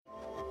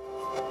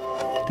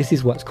This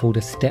is what's called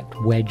a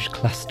stepped wedge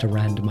cluster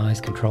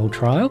randomised controlled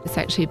trial. It's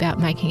actually about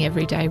making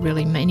every day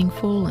really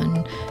meaningful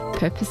and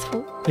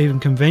purposeful. Even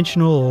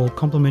conventional or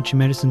complementary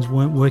medicines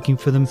weren't working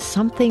for them.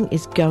 Something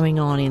is going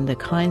on in the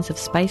kinds of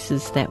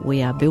spaces that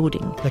we are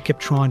building. They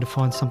kept trying to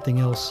find something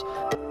else.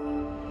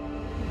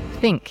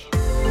 Think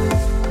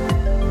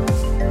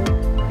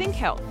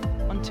Health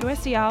on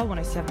 2SER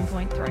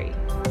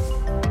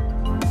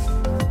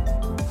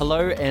 107.3.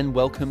 Hello and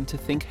welcome to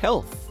Think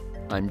Health.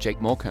 I'm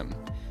Jake Morecambe.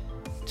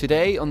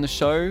 Today on the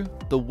show,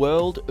 the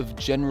world of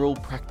general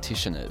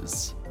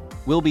practitioners.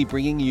 We'll be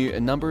bringing you a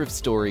number of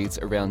stories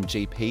around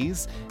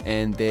GPs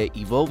and their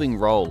evolving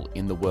role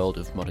in the world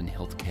of modern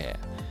healthcare.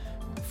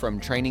 From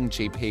training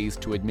GPs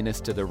to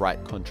administer the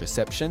right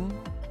contraception.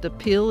 The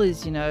pill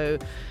is, a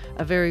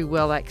very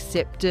well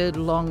accepted,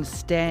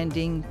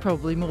 long-standing,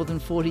 probably more than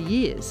 40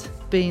 years,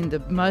 being the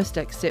most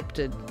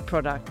accepted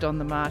product on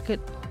the market.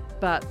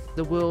 But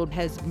the world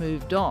has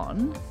moved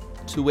on.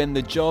 To when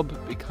the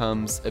job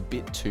becomes a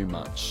bit too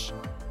much.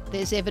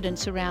 There's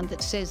evidence around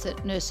that says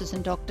that nurses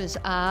and doctors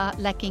are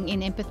lacking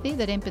in empathy,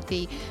 that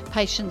empathy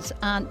patients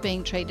aren't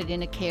being treated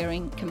in a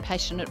caring,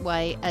 compassionate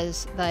way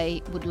as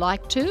they would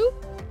like to.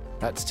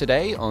 That's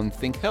today on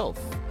Think Health.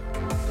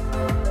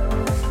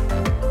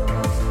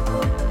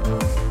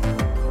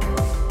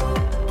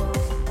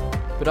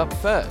 But up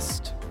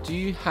first, do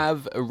you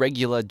have a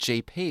regular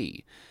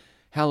GP?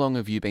 How long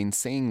have you been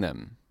seeing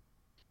them?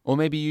 Or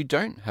maybe you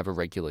don't have a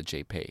regular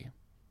GP.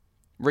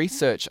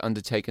 Research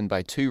undertaken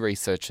by two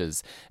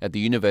researchers at the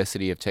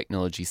University of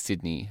Technology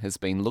Sydney has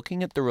been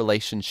looking at the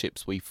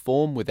relationships we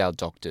form with our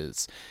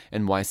doctors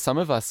and why some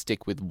of us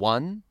stick with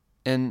one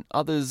and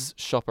others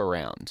shop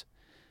around.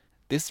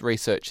 This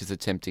research is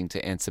attempting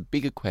to answer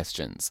bigger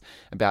questions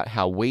about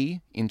how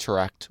we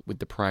interact with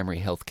the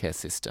primary healthcare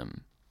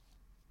system.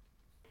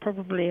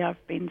 Probably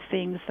I've been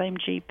seeing the same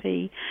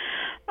GP,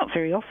 not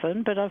very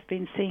often, but I've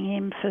been seeing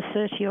him for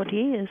 30 odd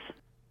years.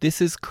 This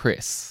is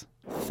Chris.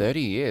 30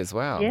 years,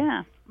 wow.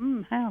 Yeah.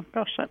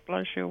 Gosh, that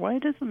blows you away,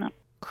 doesn't it?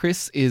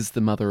 Chris is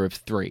the mother of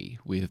three,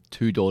 with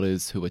two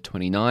daughters who are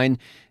 29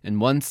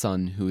 and one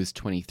son who is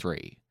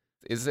 23.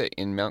 Is it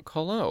in Mount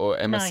Colah or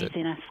Emerson? No, he's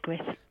in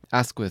Asquith.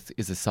 Asquith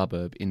is a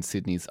suburb in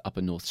Sydney's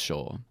Upper North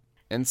Shore.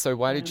 And so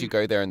why did you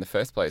go there in the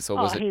first place? Or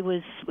was we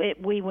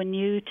were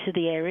new to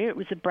the area. It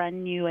was a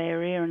brand new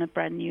area and a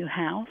brand new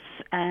house.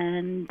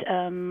 And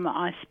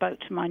I spoke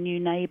to my new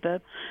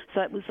neighbour,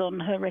 so it was on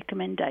her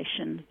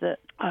recommendation that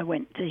I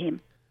went to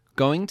him.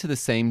 Going to the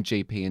same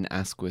GP in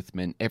Asquith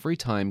meant every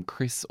time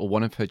Chris or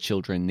one of her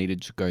children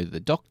needed to go to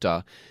the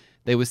doctor,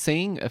 they were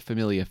seeing a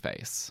familiar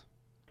face.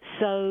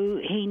 So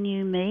he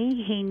knew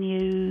me, he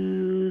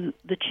knew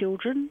the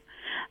children.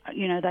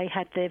 They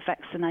had their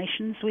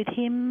vaccinations with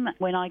him.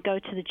 When I go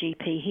to the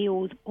GP, he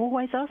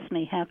always asks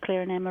me how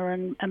Claire and Emma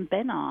and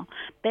Ben are.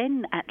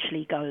 Ben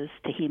actually goes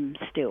to him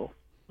still.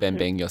 Ben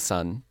being your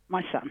son?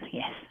 My son,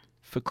 yes.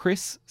 For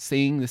Chris,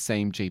 seeing the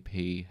same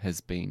GP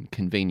has been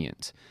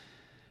convenient.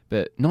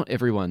 But not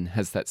everyone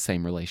has that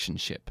same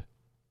relationship.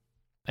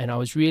 And I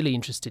was really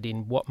interested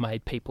in what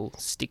made people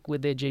stick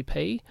with their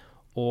GP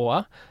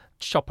or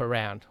shop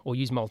around or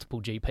use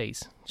multiple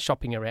GPs.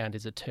 Shopping around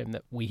is a term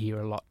that we hear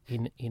a lot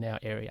in our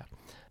area.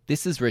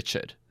 This is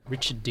Richard.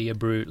 Richard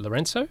Diabreu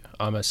Lorenzo.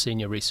 I'm a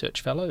Senior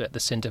Research Fellow at the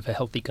Centre for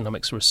Health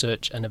Economics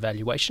Research and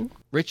Evaluation.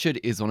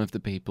 Richard is one of the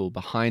people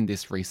behind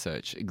this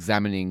research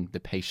examining the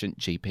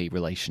patient-GP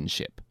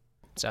relationship.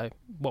 So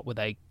what were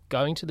they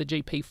going to the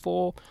GP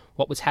for?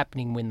 What was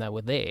happening when they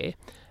were there?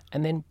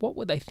 And then what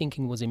were they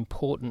thinking was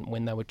important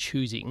when they were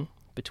choosing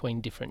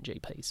between different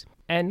GPs?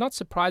 And not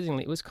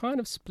surprisingly, it was kind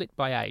of split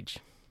by age.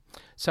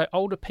 So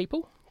older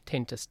people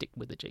tend to stick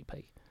with the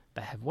GP.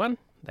 They have one,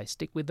 they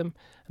stick with them,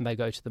 and they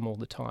go to them all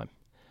the time.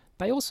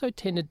 They also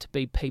tended to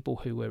be people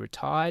who were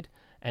retired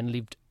and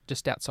lived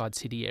just outside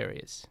city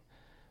areas.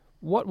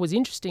 What was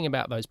interesting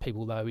about those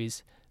people, though,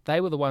 is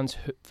they were the ones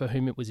for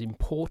whom it was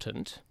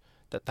important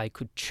that they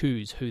could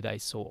choose who they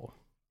saw.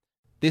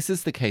 This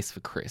is the case for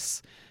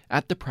Chris.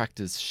 At the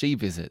practice she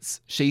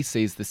visits, she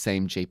sees the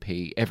same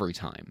GP every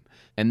time.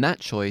 And that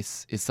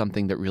choice is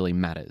something that really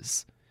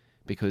matters.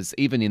 Because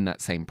even in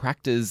that same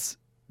practice,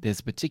 there's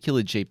a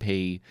particular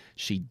GP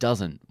she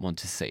doesn't want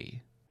to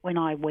see. When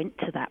I went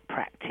to that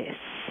practice,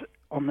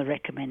 on the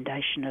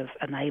recommendation of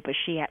a neighbour,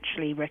 she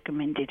actually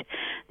recommended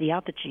the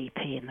other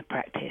GP in the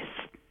practice.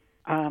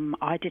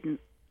 I didn't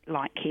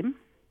like him.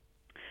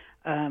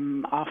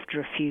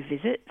 After a few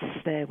visits,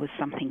 there was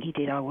something he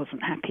did I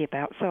wasn't happy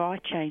about, so I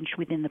changed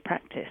within the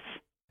practice.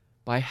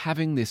 By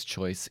having this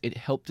choice, it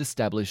helped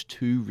establish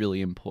two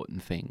really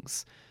important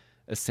things: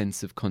 a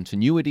sense of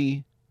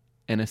continuity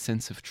and a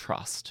sense of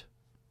trust.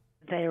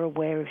 They're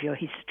aware of your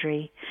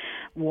history,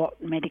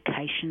 what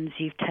medications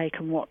you've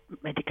taken, what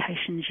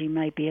medications you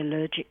may be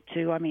allergic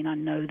to. I mean, I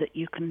know that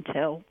you can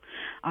tell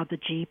other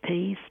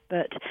GPs,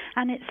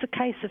 and it's a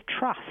case of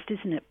trust,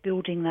 isn't it?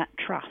 Building that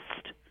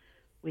trust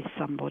with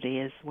somebody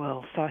as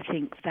well. So I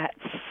think that's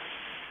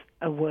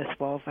a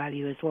worthwhile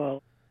value as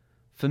well.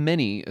 For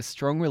many, a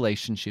strong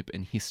relationship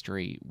and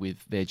history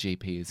with their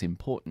GP is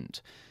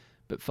important.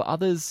 But for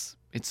others,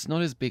 it's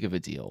not as big of a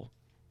deal.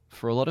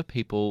 For a lot of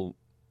people,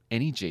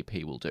 any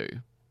GP will do.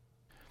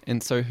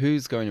 And so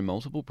who's going to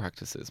multiple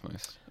practices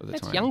most of the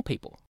time? That's young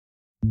people.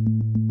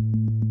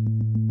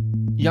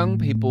 Young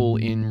people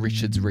in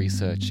Richard's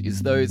research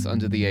is those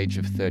under the age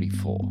of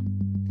 34.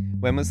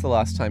 When was the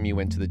last time you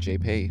went to the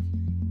GP?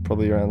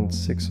 Probably around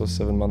 6 or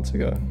 7 months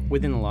ago.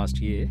 Within the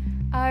last year?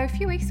 A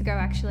few weeks ago,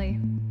 actually.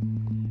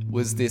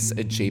 Was this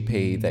a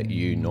GP that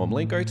you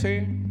normally go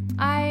to?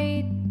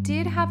 I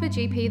did have a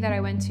GP that I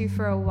went to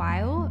for a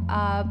while,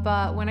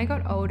 but when I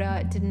got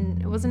older,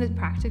 it wasn't as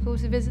practical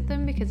to visit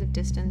them because of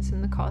distance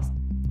and the cost.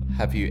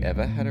 Have you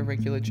ever had a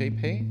regular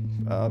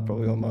GP?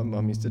 Probably when my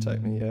mum used to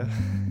take me, yeah.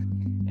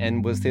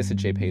 And was this a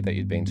GP that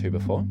you'd been to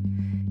before?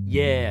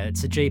 Yeah,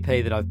 it's a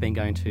GP that I've been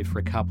going to for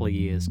a couple of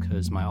years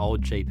because my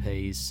old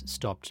GPs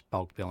stopped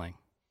bulk billing.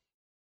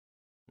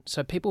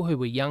 So people who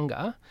were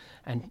younger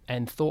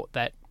and thought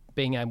that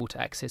being able to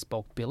access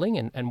bulk billing,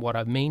 and what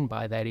I mean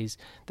by that is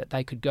that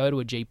they could go to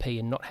a GP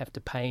and not have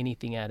to pay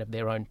anything out of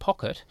their own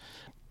pocket,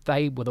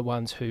 they were the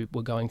ones who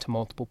were going to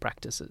multiple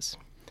practices.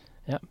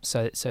 Yep.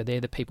 So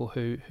they're the people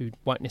who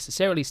won't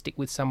necessarily stick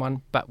with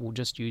someone but will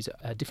just use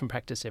a different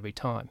practice every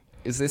time.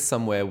 Is this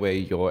somewhere where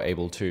you're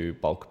able to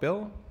bulk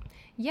bill?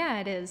 Yeah,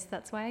 it is.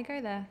 That's why I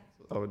go there.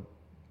 I would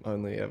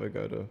only ever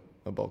go to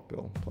a bulk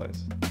bill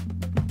place.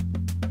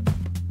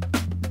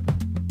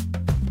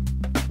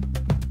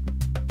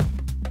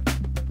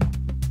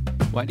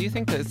 Why do you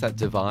think there's that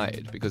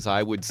divide? Because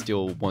I would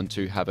still want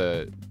to have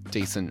a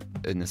decent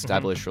and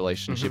established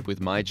relationship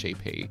with my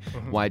GP.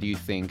 Why do you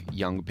think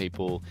young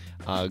people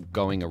are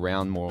going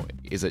around more?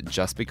 Is it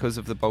just because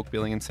of the bulk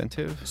billing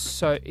incentive?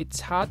 So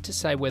it's hard to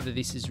say whether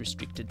this is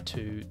restricted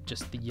to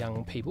just the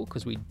young people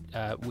because we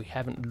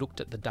haven't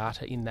looked at the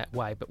data in that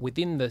way. But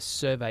within the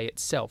survey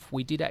itself,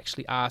 we did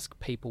actually ask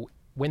people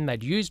when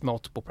they'd used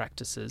multiple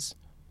practices,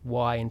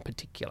 why in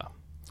particular.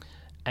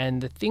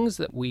 And the things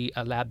that we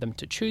allowed them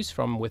to choose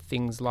from were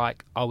things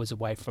like I was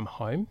away from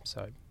home,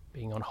 so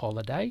being on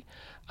holiday,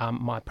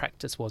 my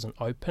practice wasn't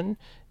open,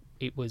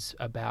 it was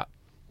about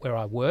where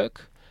I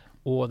work,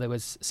 or there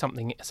was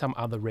some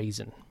other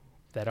reason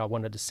that I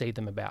wanted to see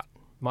them about.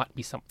 Might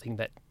be something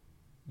that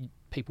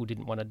people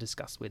didn't want to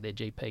discuss with their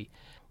GP.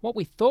 What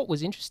we thought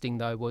was interesting,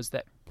 though, was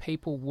that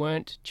people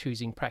weren't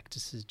choosing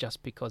practices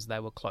just because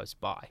they were close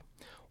by,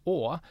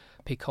 or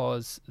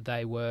because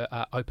they were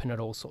open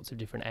at all sorts of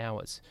different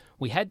hours.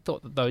 We had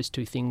thought that those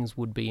two things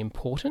would be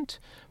important,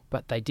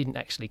 but they didn't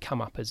actually come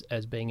up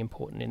as being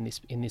important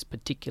in this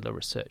particular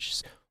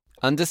research.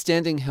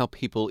 Understanding how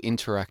people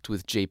interact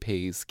with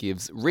GPs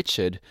gives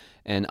Richard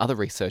and other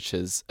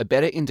researchers a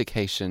better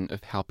indication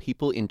of how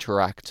people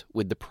interact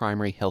with the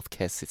primary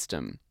healthcare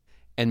system,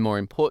 and more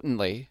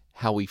importantly,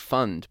 how we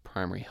fund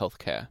primary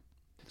healthcare.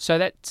 So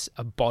that's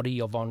a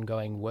body of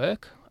ongoing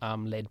work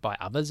led by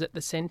others at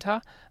the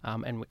centre,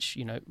 and which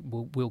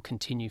will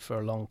continue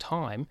for a long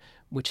time,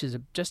 which is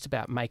just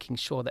about making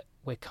sure that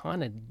we're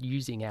kind of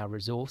using our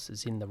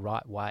resources in the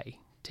right way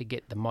to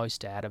get the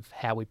most out of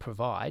how we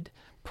provide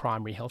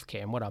primary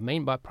healthcare. And what I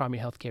mean by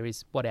primary healthcare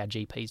is what our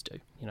GPs do.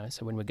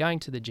 So when we're going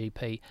to the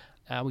GP,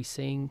 are we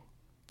seeing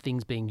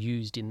things being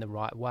used in the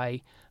right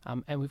way?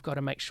 And we've got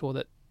to make sure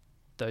that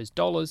those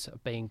dollars are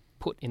being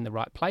put in the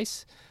right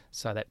place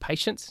so that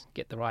patients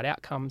get the right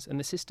outcomes and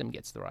the system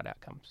gets the right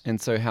outcomes.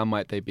 And so how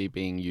might they be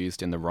being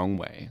used in the wrong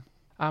way?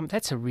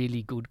 That's a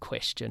really good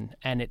question,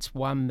 and it's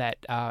one that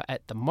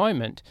at the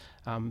moment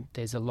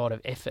there's a lot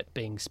of effort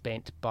being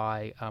spent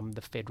by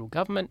the federal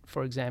government,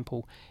 for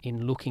example,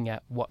 in looking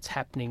at what's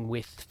happening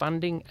with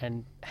funding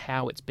and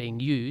how it's being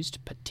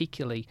used,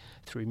 particularly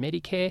through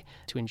Medicare,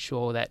 to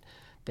ensure that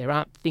there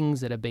aren't things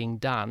that are being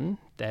done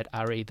that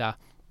are either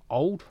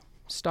old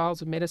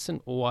styles of medicine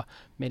or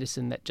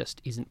medicine that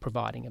just isn't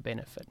providing a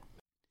benefit.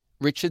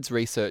 Richard's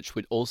research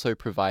would also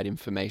provide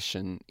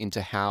information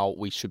into how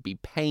we should be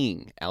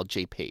paying our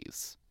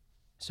GPs.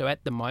 So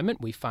at the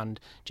moment we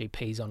fund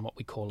GPs on what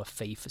we call a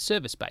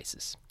fee-for-service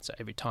basis. So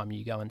every time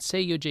you go and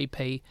see your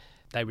GP,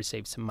 they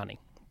receive some money.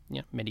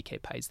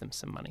 Medicare pays them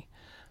some money.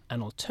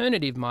 An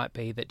alternative might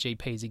be that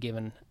GPs are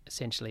given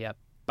essentially a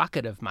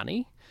bucket of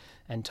money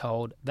and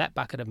told that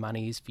bucket of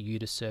money is for you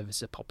to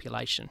service a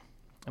population.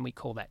 And we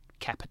call that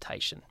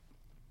capitation.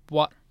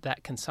 What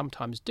that can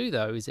sometimes do,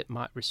 though, is it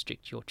might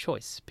restrict your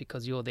choice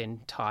because you're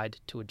then tied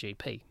to a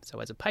GP. So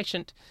as a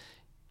patient,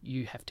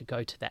 you have to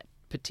go to that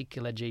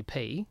particular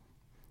GP,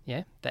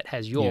 that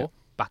has your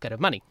bucket of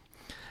money.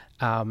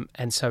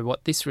 And so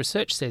what this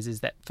research says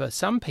is that for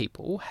some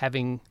people,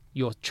 having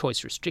your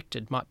choice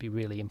restricted might be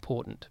really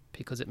important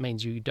because it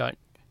means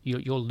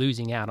you're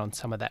losing out on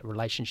some of that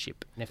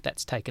relationship. And if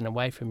that's taken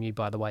away from you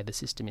by the way the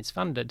system is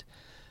funded,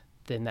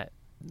 then that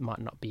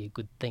might not be a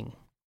good thing.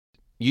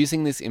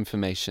 Using this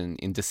information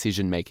in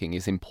decision-making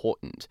is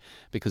important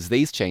because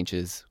these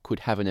changes could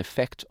have an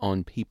effect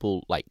on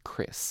people like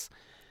Chris.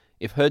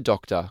 If her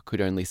doctor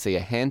could only see a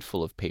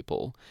handful of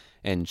people,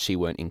 and she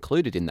weren't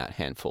included in that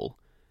handful,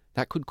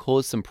 that could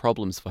cause some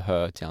problems for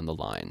her down the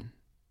line.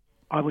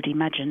 I would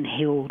imagine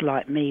he'll,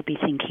 like me, be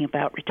thinking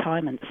about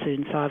retirement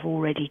soon, so I've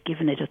already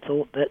given it a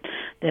thought that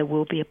there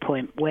will be a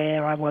point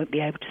where I won't be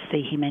able to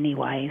see him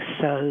anyway,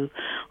 so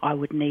I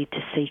would need to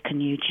seek a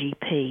new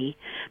GP.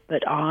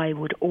 But I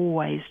would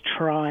always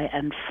try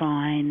and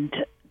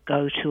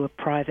go to a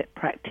private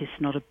practice,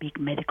 not a big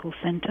medical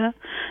centre,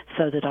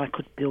 so that I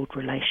could build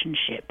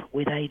relationship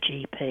with a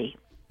GP.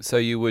 So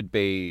you would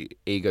be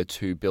eager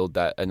to build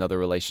another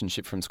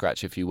relationship from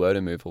scratch if you were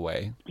to move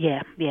away?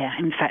 Yeah.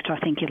 In fact, I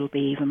think it'll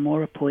be even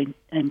more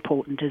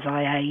important as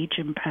I age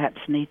and perhaps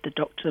need the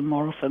doctor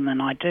more often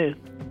than I do.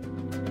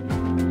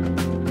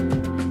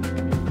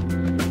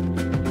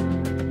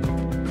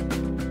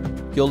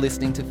 You're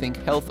listening to Think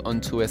Health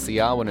on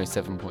 2SER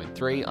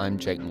 107.3. I'm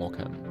Jake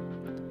Morecambe.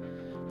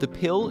 The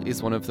pill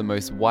is one of the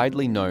most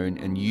widely known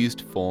and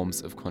used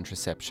forms of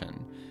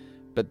contraception,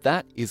 but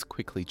that is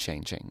quickly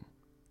changing.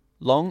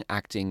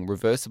 Long-acting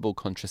reversible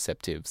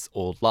contraceptives,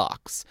 or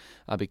LARCs,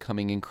 are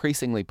becoming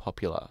increasingly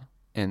popular,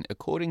 and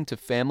according to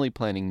Family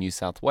Planning New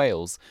South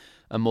Wales,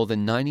 are more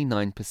than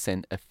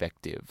 99%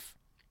 effective.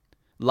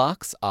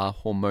 LARCs are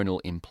hormonal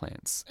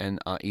implants and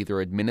are either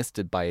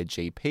administered by a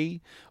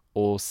GP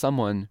or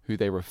someone who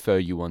they refer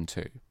you on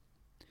to.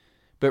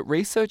 But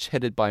research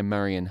headed by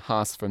Marion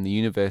Haas from the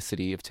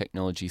University of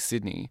Technology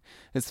Sydney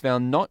has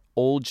found not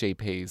all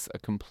GPs are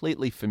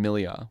completely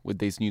familiar with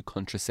these new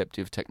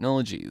contraceptive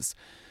technologies,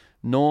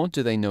 nor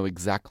do they know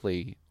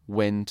exactly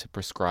when to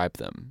prescribe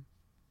them.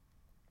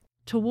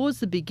 Towards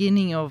the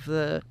beginning of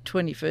the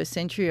 21st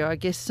century, I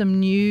guess some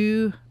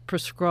new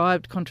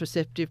prescribed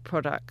contraceptive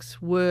products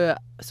were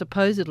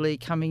supposedly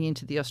coming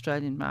into the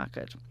Australian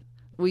market.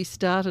 We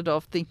started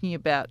off thinking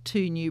about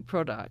two new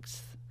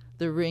products,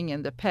 the ring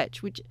and the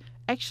patch, which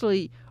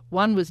actually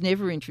one was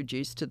never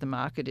introduced to the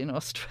market in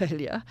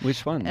Australia.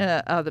 Which one?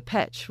 The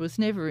patch was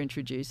never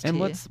introduced and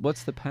here.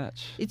 What's the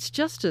patch? It's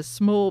just a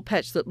small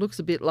patch that looks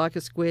a bit like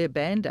a square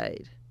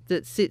Band-Aid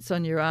that sits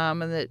on your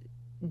arm and that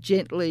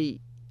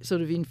gently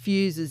sort of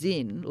infuses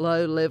in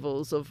low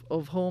levels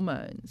of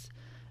hormones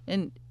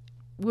and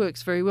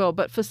works very well.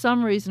 But for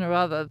some reason or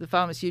other, the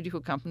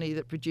pharmaceutical company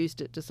that produced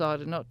it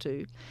decided not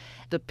to.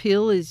 The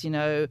pill is,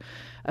 a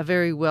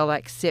very well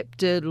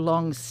accepted,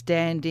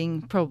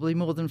 long-standing, probably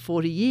more than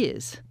 40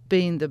 years,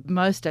 been the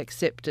most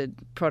accepted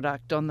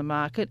product on the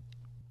market.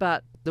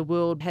 But the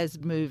world has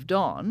moved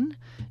on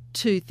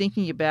to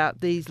thinking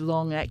about these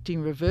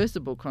long-acting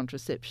reversible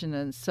contraception.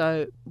 And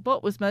so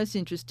what was most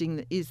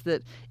interesting is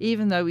that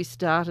even though we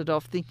started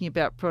off thinking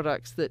about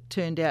products that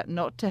turned out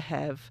not to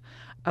have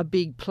a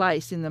big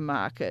place in the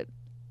market,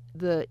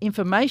 the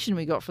information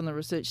we got from the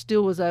research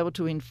still was able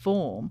to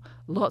inform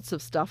lots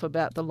of stuff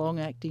about the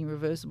long-acting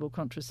reversible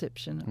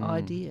contraception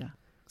idea.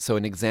 So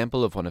an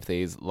example of one of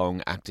these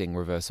long-acting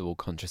reversible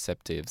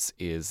contraceptives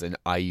is an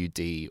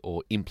IUD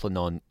or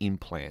Implanon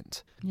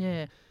implant.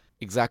 Yeah.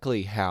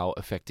 Exactly how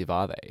effective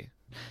are they?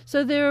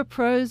 So there are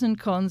pros and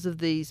cons of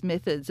these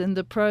methods, and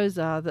the pros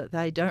are that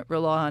they don't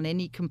rely on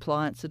any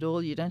compliance at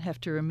all. You don't have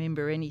to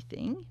remember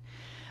anything.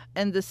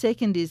 And the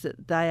second is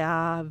that they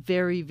are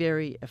very,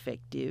 very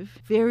effective,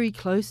 very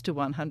close to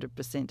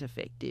 100%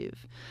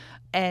 effective.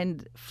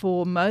 And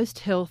for most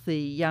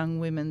healthy young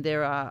women,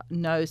 there are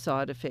no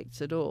side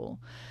effects at all.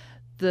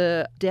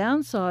 The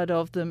downside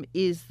of them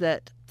is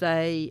that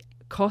they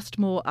cost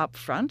more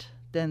upfront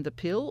than the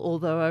pill,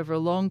 although over a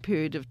long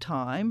period of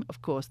time,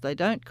 of course, they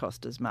don't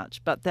cost as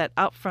much. But that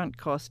upfront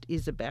cost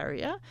is a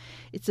barrier.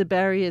 It's a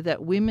barrier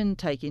that women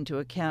take into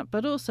account,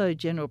 but also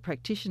general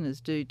practitioners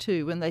do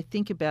too. When they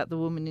think about the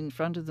woman in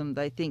front of them,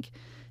 they think,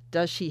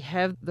 does she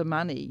have the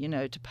money,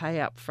 to pay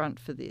up front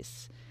for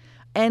this?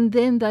 And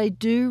then they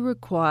do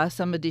require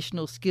some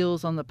additional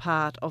skills on the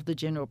part of the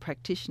general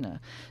practitioner.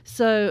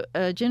 So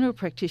a general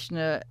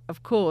practitioner,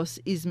 of course,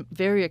 is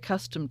very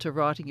accustomed to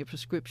writing a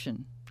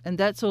prescription. And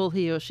that's all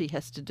he or she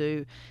has to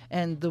do,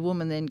 and the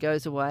woman then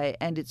goes away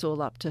and it's all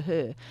up to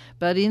her.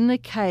 But in the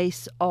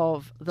case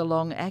of the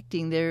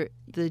long-acting,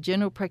 the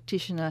general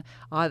practitioner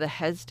either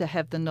has to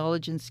have the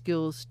knowledge and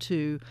skills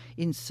to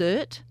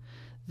insert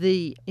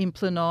the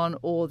Implanon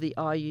or the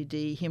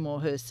IUD, him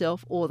or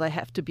herself, or they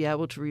have to be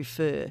able to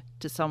refer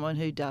to someone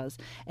who does.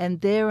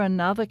 And there are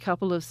another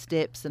couple of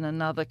steps and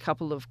another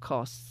couple of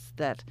costs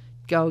that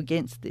go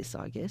against this,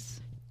 I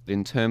guess.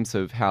 In terms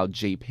of how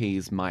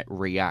GPs might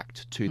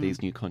react to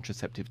these new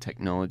contraceptive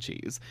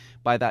technologies,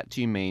 by that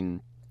do you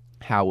mean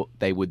how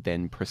they would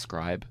then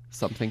prescribe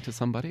something to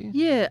somebody?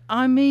 Yeah,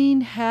 I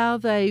mean how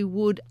they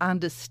would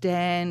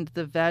understand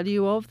the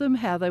value of them,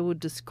 how they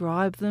would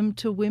describe them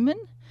to women,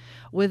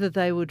 whether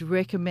they would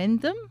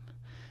recommend them,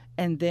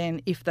 and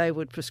then if they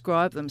would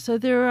prescribe them. So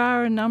there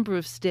are a number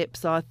of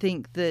steps, I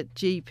think, that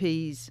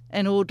GPs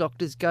and all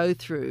doctors go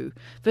through.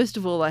 First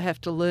of all, they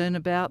have to learn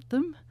about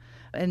them.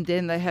 And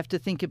then they have to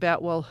think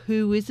about, well,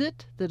 who is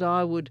it that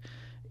I would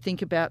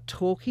think about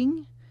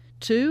talking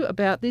to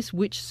about this,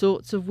 which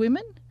sorts of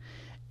women?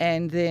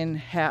 And then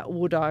how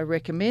would I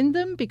recommend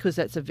them? Because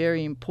that's a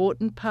very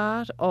important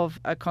part of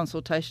a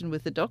consultation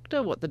with the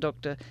doctor, what the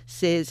doctor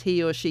says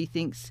he or she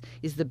thinks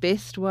is the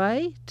best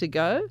way to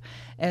go,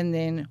 and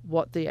then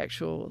what the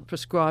actual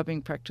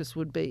prescribing practice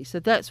would be. So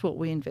that's what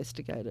we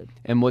investigated.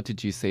 And what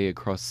did you see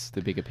across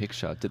the bigger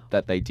picture?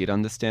 That they did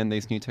understand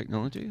these new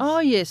technologies? Oh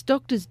yes,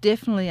 doctors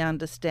definitely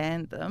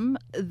understand them.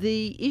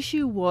 The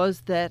issue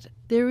was that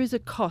there is a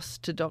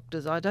cost to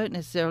doctors. I don't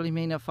necessarily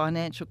mean a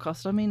financial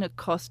cost. I mean a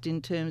cost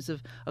in terms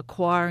of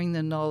acquiring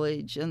the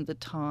knowledge and the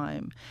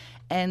time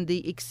and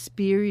the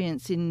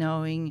experience in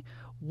knowing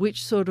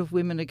which sort of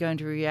women are going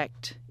to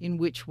react in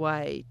which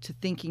way to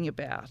thinking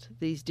about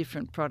these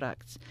different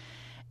products.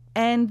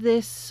 And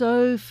they're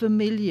so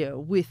familiar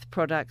with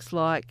products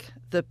like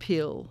the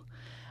pill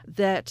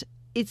that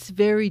it's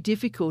very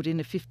difficult in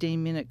a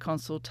 15-minute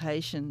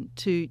consultation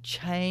to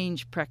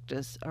change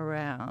practice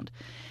around.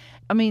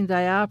 I mean,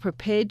 they are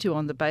prepared to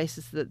on the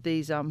basis that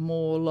these are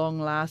more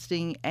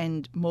long-lasting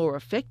and more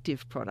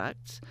effective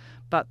products,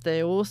 but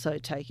they also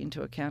take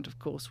into account, of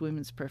course,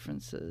 women's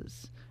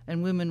preferences.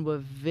 And women were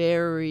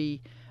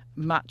very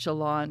much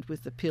aligned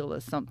with the pill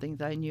as something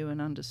they knew and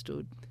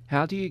understood.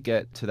 How do you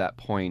get to that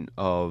point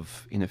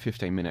of, in a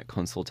 15-minute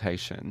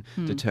consultation,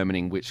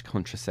 determining which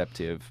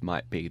contraceptive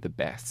might be the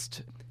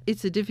best?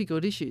 It's a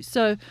difficult issue.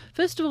 So,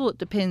 first of all, it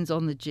depends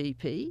on the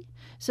GP.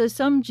 So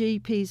some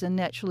GPs are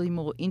naturally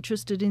more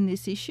interested in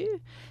this issue.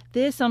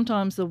 They're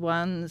sometimes the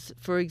ones,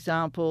 for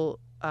example,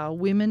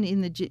 women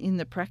in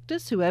the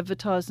practice who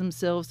advertise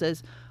themselves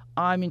as,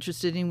 I'm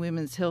interested in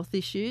women's health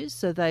issues,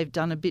 so they've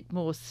done a bit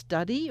more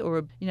study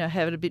or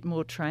had a bit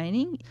more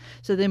training,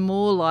 so they're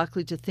more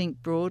likely to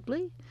think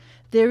broadly.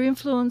 They're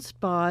influenced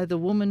by the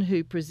woman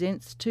who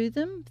presents to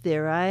them,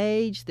 their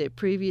age, their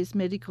previous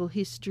medical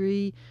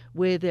history,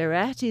 where they're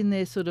at in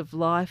their sort of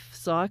life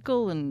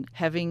cycle and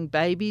having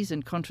babies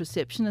and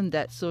contraception and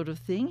that sort of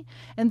thing.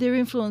 And they're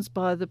influenced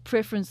by the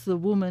preference the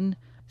woman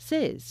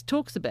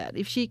talks about.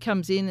 If she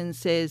comes in and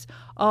says,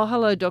 oh,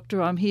 hello,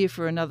 doctor, I'm here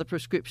for another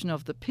prescription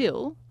of the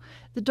pill,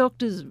 the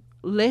doctor's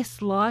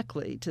less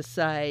likely to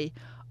say,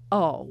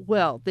 oh,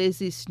 well, there's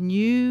this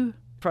new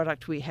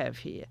product we have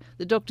here.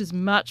 The doctor's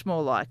much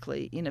more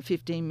likely in a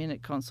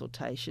 15-minute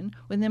consultation,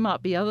 when there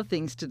might be other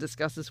things to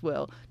discuss as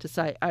well, to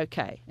say,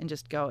 okay, and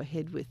just go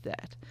ahead with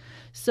that.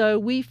 So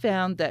we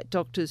found that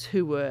doctors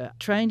who were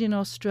trained in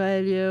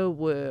Australia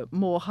were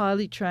more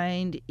highly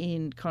trained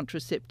in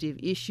contraceptive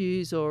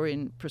issues or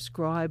in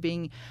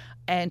prescribing,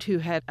 and who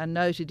had a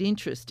noted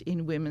interest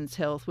in women's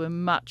health were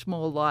much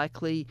more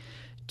likely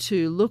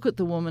to look at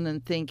the woman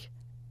and think,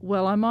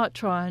 well, I might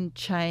try and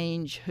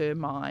change her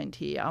mind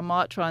here. I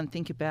might try and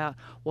think about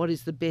what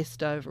is the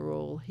best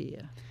overall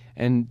here.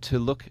 And to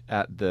look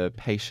at the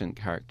patient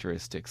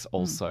characteristics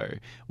also,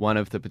 one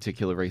of the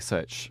particular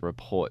research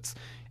reports,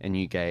 and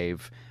you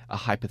gave a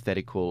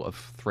hypothetical of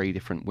 3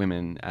 different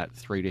women at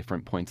 3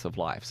 different points of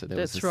life. So there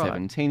was a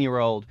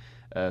 17-year-old,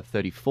 a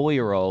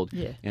 34-year-old,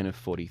 and a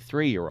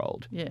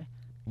 43-year-old. Yeah.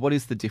 What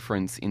is the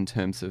difference in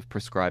terms of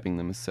prescribing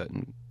them a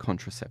certain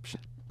contraception?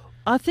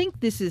 I think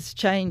this is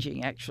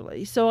changing,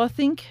 actually. So I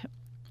think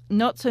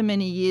not so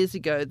many years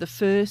ago, the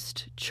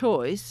first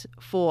choice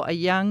for a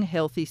young,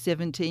 healthy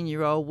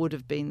 17-year-old would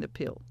have been the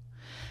pill.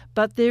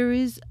 But there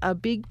is a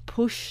big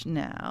push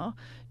now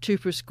to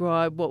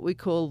prescribe what we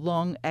call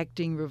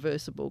long-acting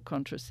reversible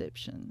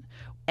contraception.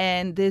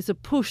 And there's a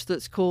push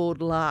that's called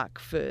LARC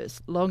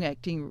first,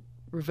 long-acting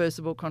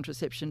reversible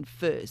contraception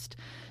first.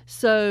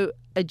 So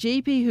a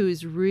GP who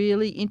is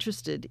really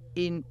interested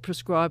in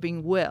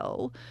prescribing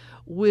well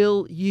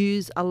will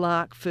use a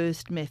LARC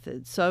first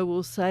method. So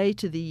we'll say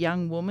to the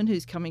young woman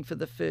who's coming for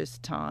the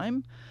first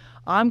time,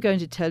 I'm going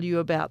to tell you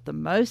about the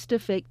most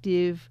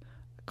effective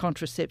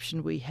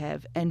contraception we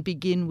have and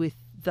begin with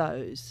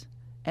those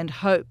and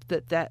hope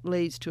that that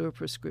leads to a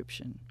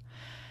prescription.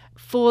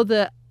 For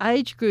the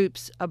age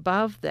groups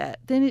above that,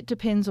 then it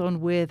depends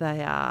on where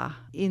they are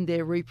in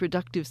their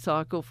reproductive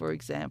cycle, for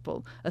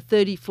example. A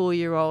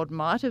 34-year-old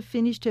might have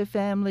finished her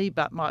family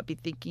but might be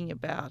thinking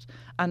about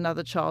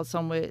another child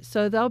somewhere.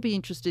 So they'll be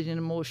interested in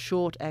a more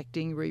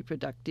short-acting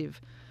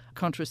reproductive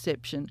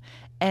contraception.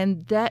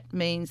 And that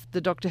means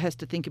the doctor has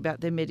to think about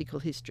their medical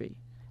history.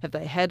 Have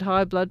they had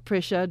high blood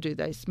pressure? Do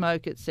they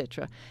smoke,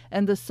 etc.?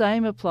 And the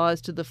same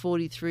applies to the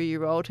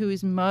 43-year-old who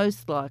is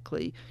most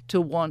likely to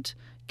want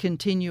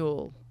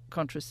continual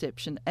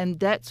contraception, and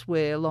that's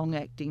where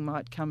long-acting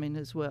might come in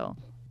as well.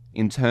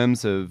 In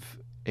terms of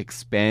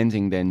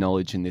expanding their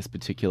knowledge in this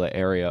particular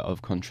area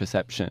of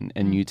contraception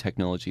and new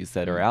technologies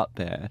that are out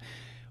there,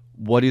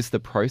 what is the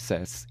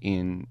process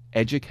in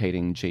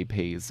educating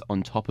GPs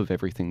on top of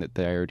everything that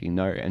they already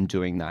know and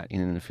doing that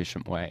in an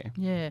efficient way?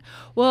 Yeah.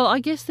 Well, I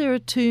guess there are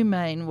 2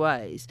 main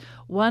ways.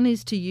 One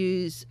is to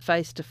use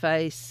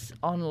face-to-face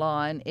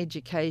online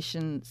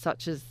education,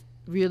 such as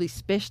really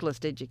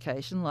specialist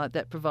education like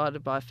that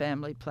provided by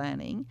family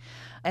planning,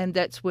 and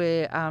that's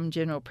where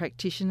general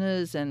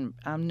practitioners and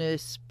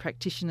nurse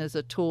practitioners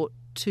are taught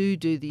to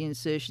do the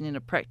insertion in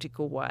a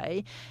practical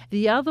way.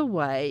 The other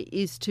way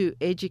is to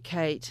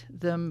educate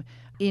them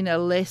in a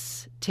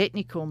less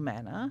technical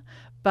manner,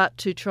 but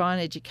to try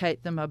and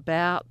educate them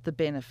about the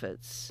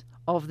benefits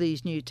of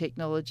these new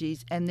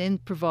technologies and then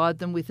provide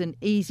them with an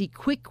easy,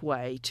 quick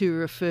way to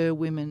refer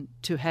women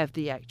to have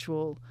the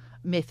actual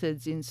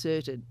methods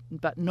inserted,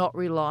 but not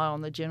rely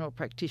on the general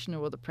practitioner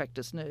or the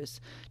practice nurse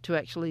to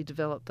actually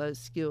develop those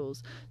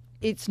skills.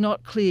 It's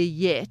not clear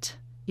yet,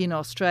 in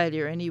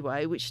Australia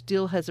anyway, which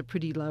still has a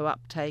pretty low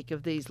uptake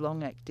of these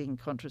long-acting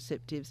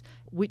contraceptives,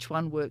 which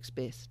one works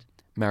best.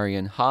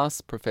 Marion Haas,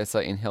 Professor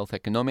in Health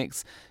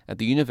Economics at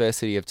the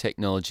University of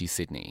Technology,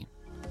 Sydney.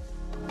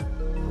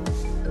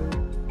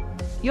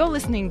 You're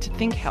listening to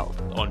Think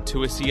Health on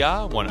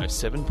 2SER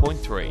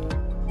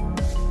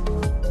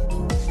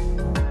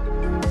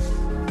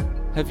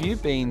 107.3. Have you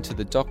been to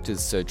the doctor's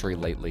surgery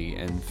lately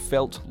and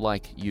felt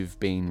like you've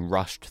been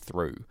rushed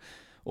through?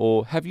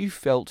 Or have you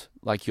felt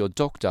like your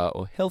doctor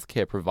or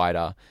healthcare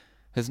provider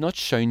has not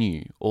shown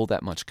you all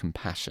that much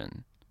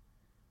compassion?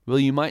 Well,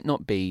 you might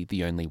not be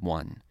the only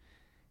one.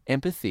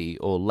 Empathy,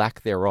 or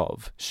lack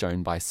thereof,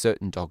 shown by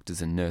certain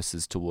doctors and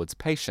nurses towards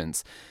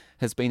patients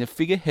has been a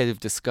figurehead of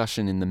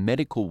discussion in the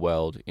medical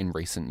world in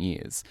recent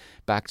years,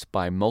 backed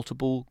by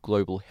multiple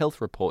global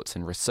health reports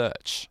and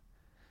research.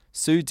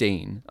 Sue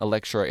Dean, a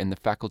lecturer in the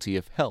Faculty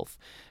of Health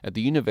at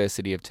the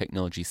University of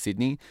Technology,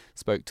 Sydney,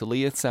 spoke to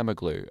Leah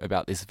Samoglu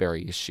about this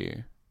very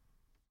issue.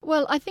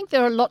 Well, I think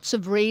there are lots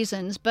of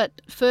reasons,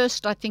 but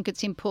first I think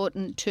it's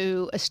important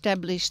to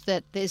establish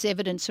that there's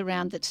evidence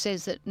around that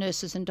says that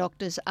nurses and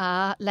doctors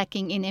are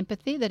lacking in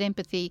empathy, that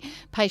empathy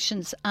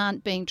patients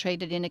aren't being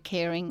treated in a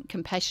caring,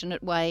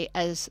 compassionate way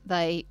as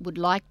they would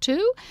like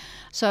to.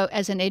 So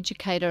as an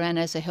educator and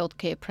as a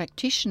healthcare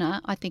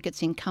practitioner, I think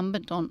it's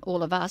incumbent on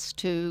all of us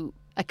to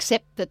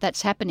accept that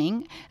that's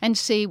happening and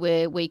see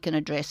where we can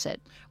address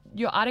it.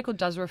 Your article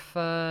does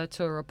refer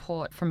to a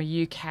report from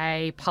a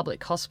UK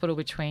public hospital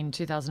between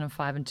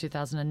 2005 and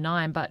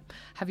 2009, but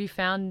have you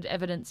found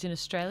evidence in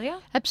Australia?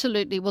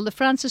 Absolutely. Well, the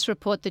Francis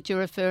report that you're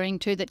referring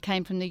to that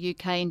came from the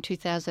UK in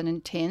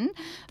 2010,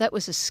 that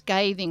was a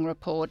scathing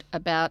report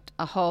about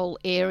a whole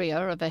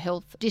area of a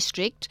health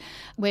district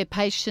where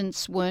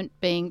patients weren't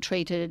being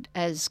treated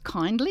as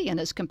kindly and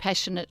as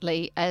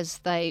compassionately as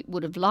they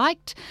would have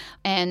liked,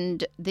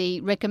 and the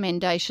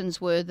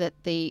recommendations were that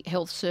the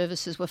health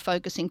services were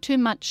focusing too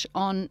much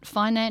on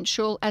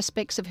financial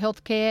aspects of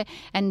healthcare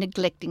and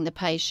neglecting the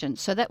patient.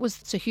 So that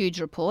was a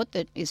huge report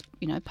that is,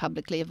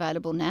 publicly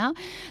available now.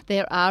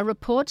 There are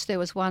reports. There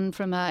was one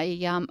from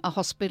a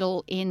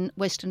hospital in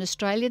Western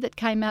Australia that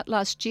came out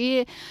last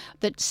year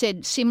that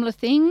said similar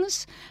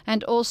things.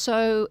 And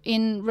also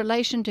in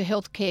relation to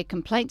healthcare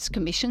complaints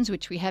commissions,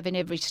 which we have in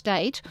every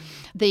state,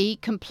 the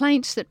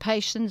complaints that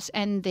patients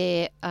and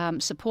their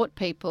support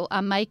people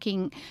are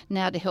making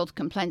now to health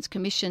complaints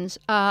commissions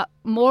are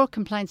more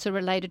complaints are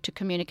related to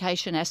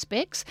communication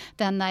aspects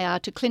than they are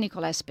to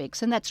clinical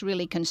aspects, and that's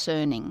really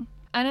concerning.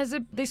 And has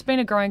this been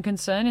a growing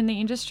concern in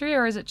the industry,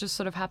 or has it just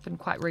sort of happened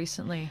quite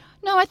recently?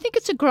 No, I think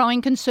it's a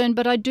growing concern,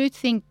 but I do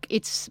think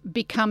it's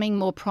becoming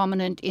more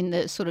prominent in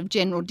the sort of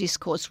general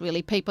discourse,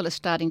 really. People are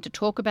starting to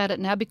talk about it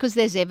now because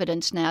there's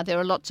evidence now. There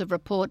are lots of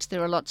reports,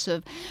 there are lots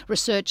of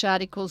research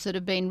articles that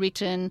have been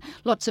written,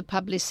 lots of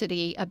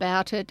publicity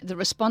about it. The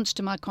response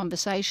to my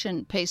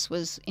conversation piece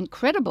was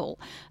incredible.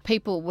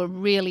 People were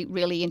really,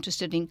 really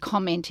interested in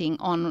commenting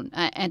on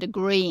and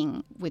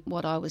agreeing with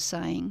what I was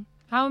saying.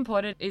 How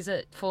important is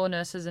it for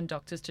nurses and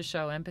doctors to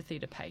show empathy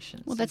to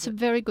patients? Well, that's a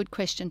very good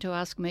question to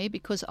ask me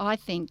because I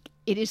think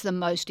it is the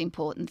most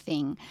important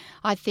thing.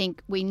 I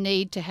think we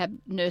need to have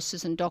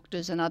nurses and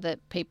doctors and other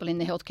people in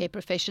the healthcare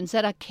professions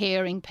that are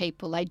caring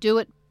people. They do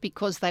it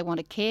because they want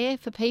to care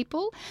for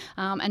people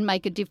and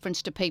make a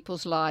difference to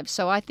people's lives.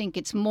 So I think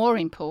it's more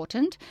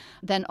important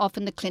than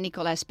often the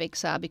clinical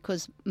aspects are,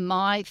 because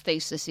my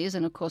thesis is,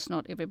 and of course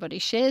not everybody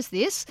shares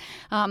this,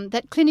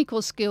 that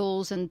clinical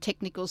skills and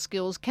technical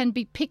skills can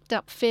be picked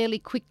up fairly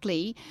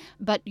quickly,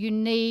 but you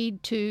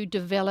need to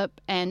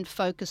develop and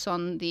focus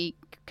on the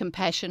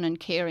compassion and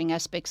caring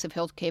aspects of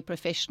healthcare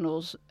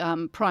professionals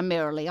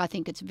primarily. I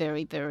think it's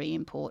very, very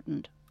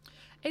important.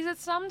 Is it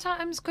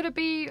sometimes, could it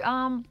be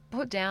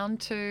put down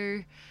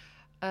to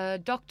a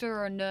doctor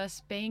or a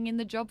nurse being in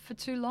the job for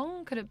too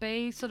long? Could it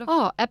be sort of...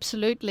 Oh,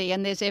 absolutely.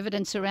 And there's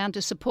evidence around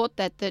to support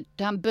that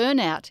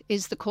burnout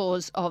is the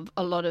cause of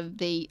a lot of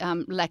the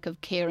lack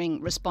of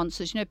caring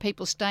responses.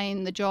 People stay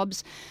in the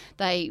jobs,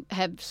 they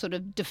have sort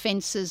of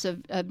defences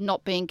of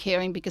not being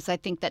caring because they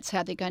think that's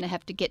how they're going to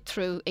have to get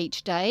through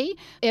each day.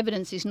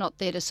 Evidence is not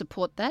there to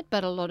support that,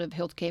 but a lot of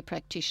healthcare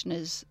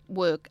practitioners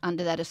work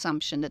under that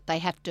assumption that they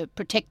have to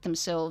protect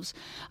themselves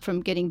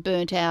from getting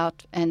burnt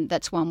out, and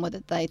that's one way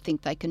that they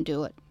think they can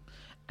do it.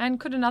 And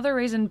could another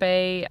reason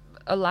be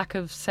a lack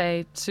of,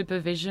 say,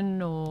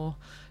 supervision or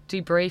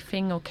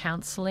debriefing or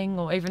counselling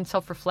or even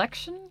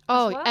self-reflection?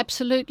 Oh,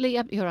 absolutely.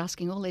 You're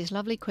asking all these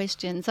lovely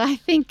questions. I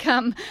think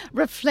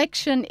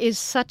reflection is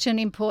such an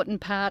important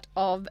part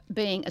of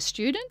being a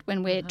student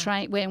when we're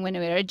when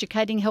we're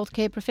educating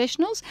healthcare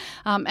professionals,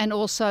 and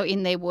also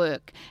in their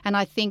work. And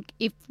I think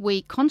if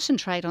we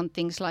concentrate on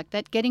things like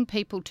that, getting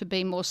people to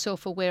be more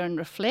self-aware and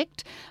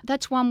reflect,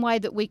 that's one way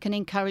that we can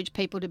encourage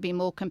people to be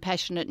more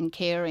compassionate and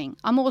caring.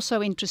 I'm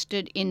also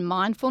interested in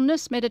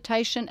mindfulness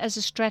meditation as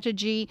a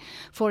strategy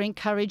for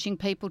encouraging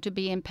people to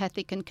be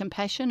empathic and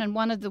compassionate. And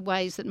one of the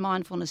ways that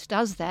mindfulness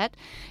does that,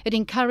 it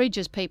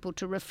encourages people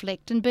to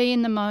reflect and be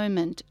in the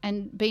moment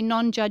and be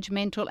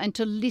non-judgmental and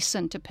to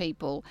listen to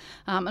people.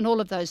 And all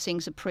of those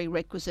things are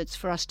prerequisites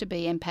for us to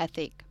be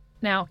empathic.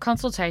 Now,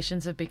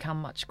 consultations have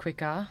become much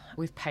quicker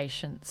with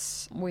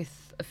patients,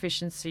 with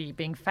efficiency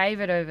being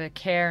favoured over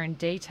care and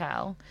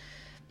detail.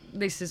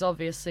 This is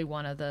obviously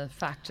one of the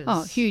factors.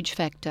 Oh, huge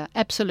factor,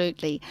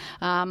 absolutely.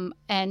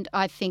 And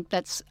I think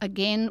that's,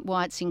 again,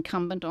 why it's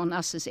incumbent on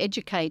us as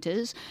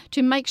educators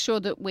to make sure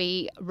that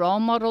we role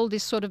model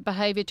this sort of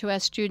behaviour to our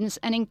students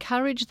and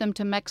encourage them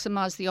to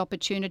maximise the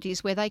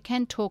opportunities where they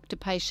can talk to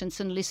patients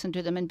and listen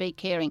to them and be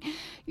caring.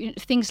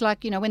 Things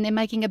like, when they're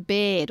making a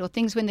bed, or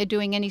things when they're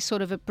doing any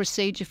sort of a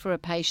procedure for a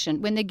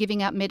patient, when they're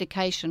giving out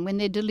medication, when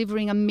they're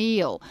delivering a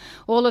meal.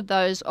 All of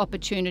those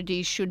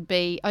opportunities should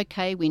be,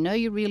 okay, we know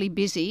you're really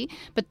busy,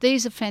 but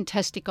these are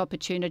fantastic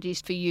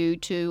opportunities for you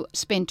to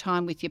spend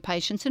time with your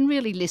patients and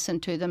really listen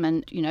to them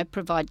and,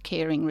 provide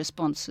caring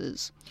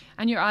responses.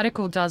 And your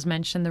article does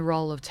mention the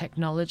role of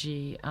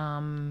technology,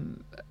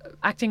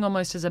 acting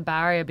almost as a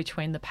barrier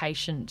between the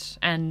patient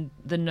and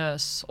the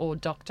nurse or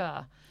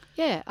doctor.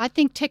 Yeah, I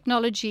think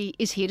technology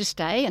is here to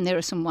stay, and there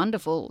are some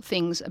wonderful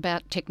things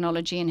about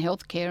technology in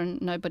healthcare,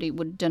 and nobody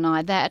would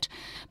deny that.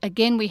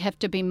 Again, we have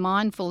to be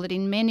mindful that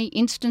in many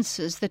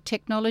instances the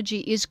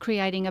technology is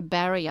creating a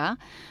barrier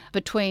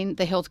between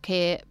the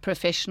healthcare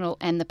professional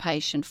and the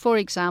patient. For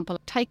example,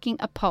 taking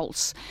a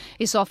pulse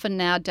is often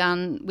now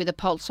done with a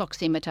pulse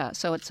oximeter,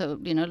 so it's a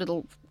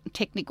little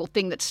technical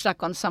thing that's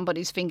stuck on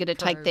somebody's finger to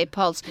take their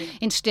pulse,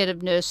 instead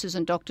of nurses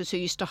and doctors who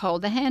used to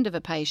hold the hand of a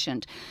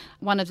patient.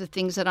 One of the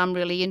things that I'm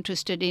really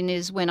interested in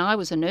is when I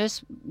was a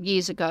nurse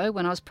years ago,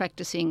 when I was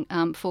practicing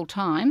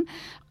full-time,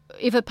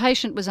 if a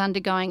patient was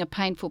undergoing a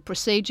painful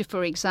procedure,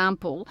 for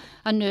example,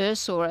 a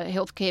nurse or a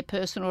healthcare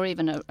person or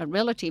even a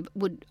relative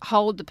would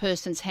hold the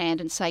person's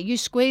hand and say, "You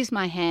squeeze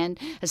my hand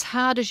as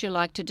hard as you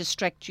like to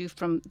distract you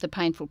from the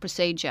painful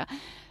procedure."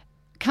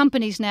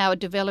 Companies now are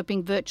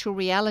developing virtual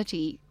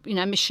reality,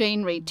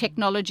 machinery,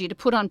 technology to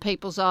put on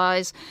people's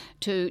eyes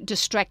to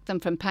distract them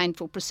from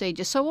painful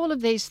procedures. So all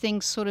of these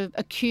things sort of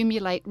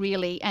accumulate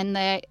really, and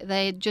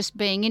they're just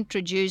being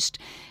introduced,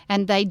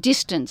 and they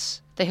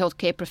distance the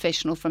healthcare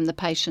professional from the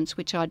patients,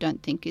 which I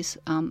don't think is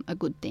a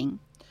good thing.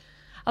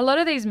 A lot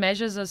of these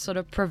measures are sort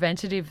of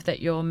preventative that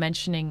you're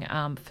mentioning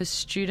for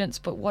students,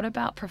 but what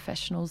about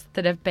professionals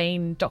that have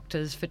been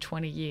doctors for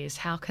 20 years?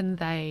 How can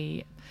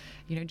they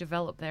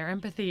develop their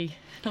empathy?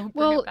 Bring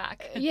it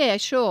back. Yeah,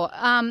 sure.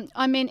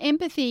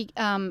 Empathy,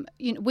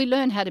 we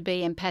learn how to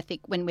be empathic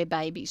when we're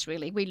babies,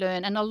 really. We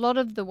learn, and a lot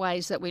of the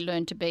ways that we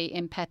learn to be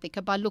empathic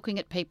are by looking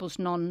at people's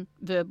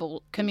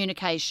non-verbal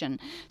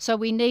communication. So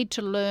we need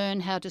to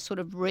learn how to sort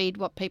of read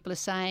what people are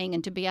saying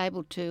and to be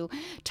able to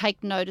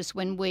take notice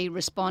when we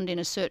respond in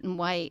a certain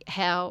way,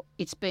 how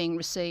it's being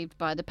received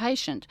by the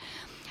patient.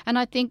 And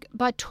I think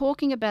by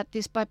talking about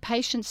this, by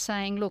patients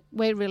saying, look,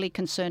 we're really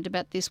concerned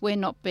about this, we're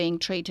not being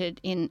treated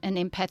in an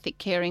empathic,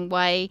 caring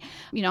way,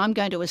 I'm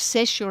going to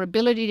assess your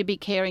ability to be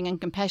caring and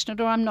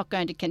compassionate, or I'm not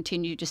going to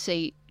continue to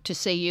see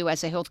you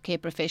as a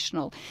healthcare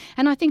professional.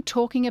 And I think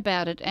talking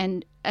about it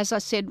and, as I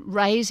said,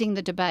 raising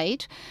the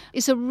debate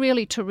is a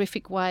really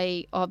terrific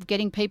way of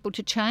getting people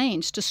to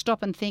change, to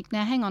stop and think,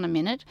 now hang on a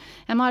minute,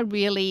 am I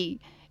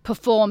really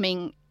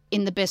performing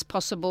in the best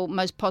possible,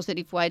 most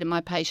positive way to my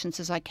patients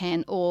as I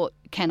can, or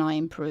can I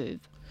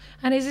improve?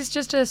 And is this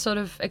just a sort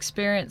of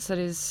experience that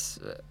is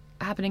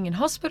happening in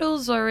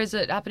hospitals, or is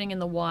it happening in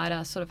the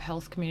wider sort of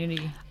health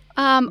community?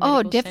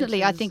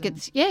 Definitely. I think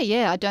it's,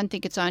 I don't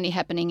think it's only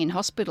happening in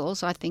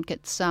hospitals. I think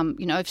it's,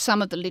 if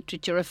some of the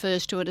literature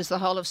refers to it as the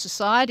whole of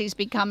society is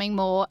becoming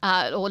more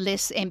or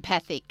less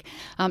empathic.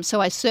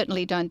 So I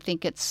certainly don't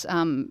think it's,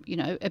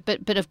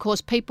 but of course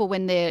people,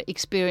 when they're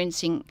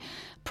experiencing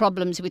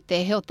problems with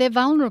their health, they're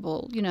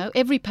vulnerable.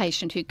 Every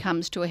patient who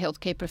comes to a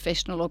healthcare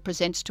professional or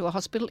presents to a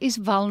hospital is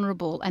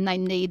vulnerable, and they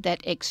need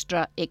that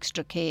extra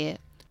care.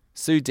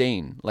 Sue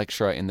Dean,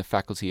 lecturer in the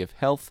Faculty of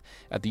Health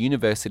at the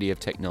University of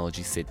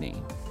Technology, Sydney.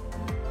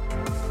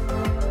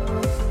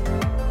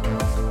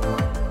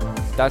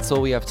 That's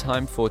all we have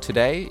time for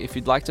today. If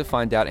you'd like to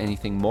find out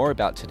anything more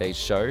about today's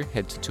show,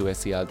 head to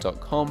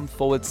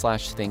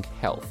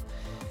 2ser.com/thinkhealth.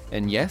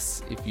 And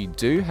yes, if you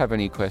do have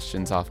any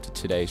questions after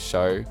today's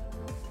show,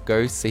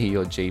 go see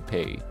your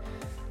GP.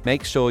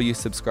 Make sure you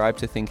subscribe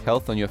to Think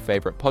Health on your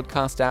favourite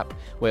podcast app.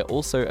 We're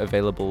also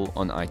available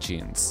on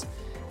iTunes.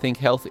 Think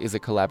Health is a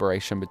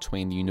collaboration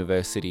between the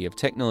University of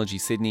Technology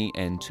Sydney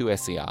and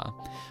 2SER.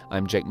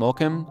 I'm Jake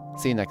Morecambe.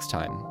 See you next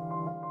time.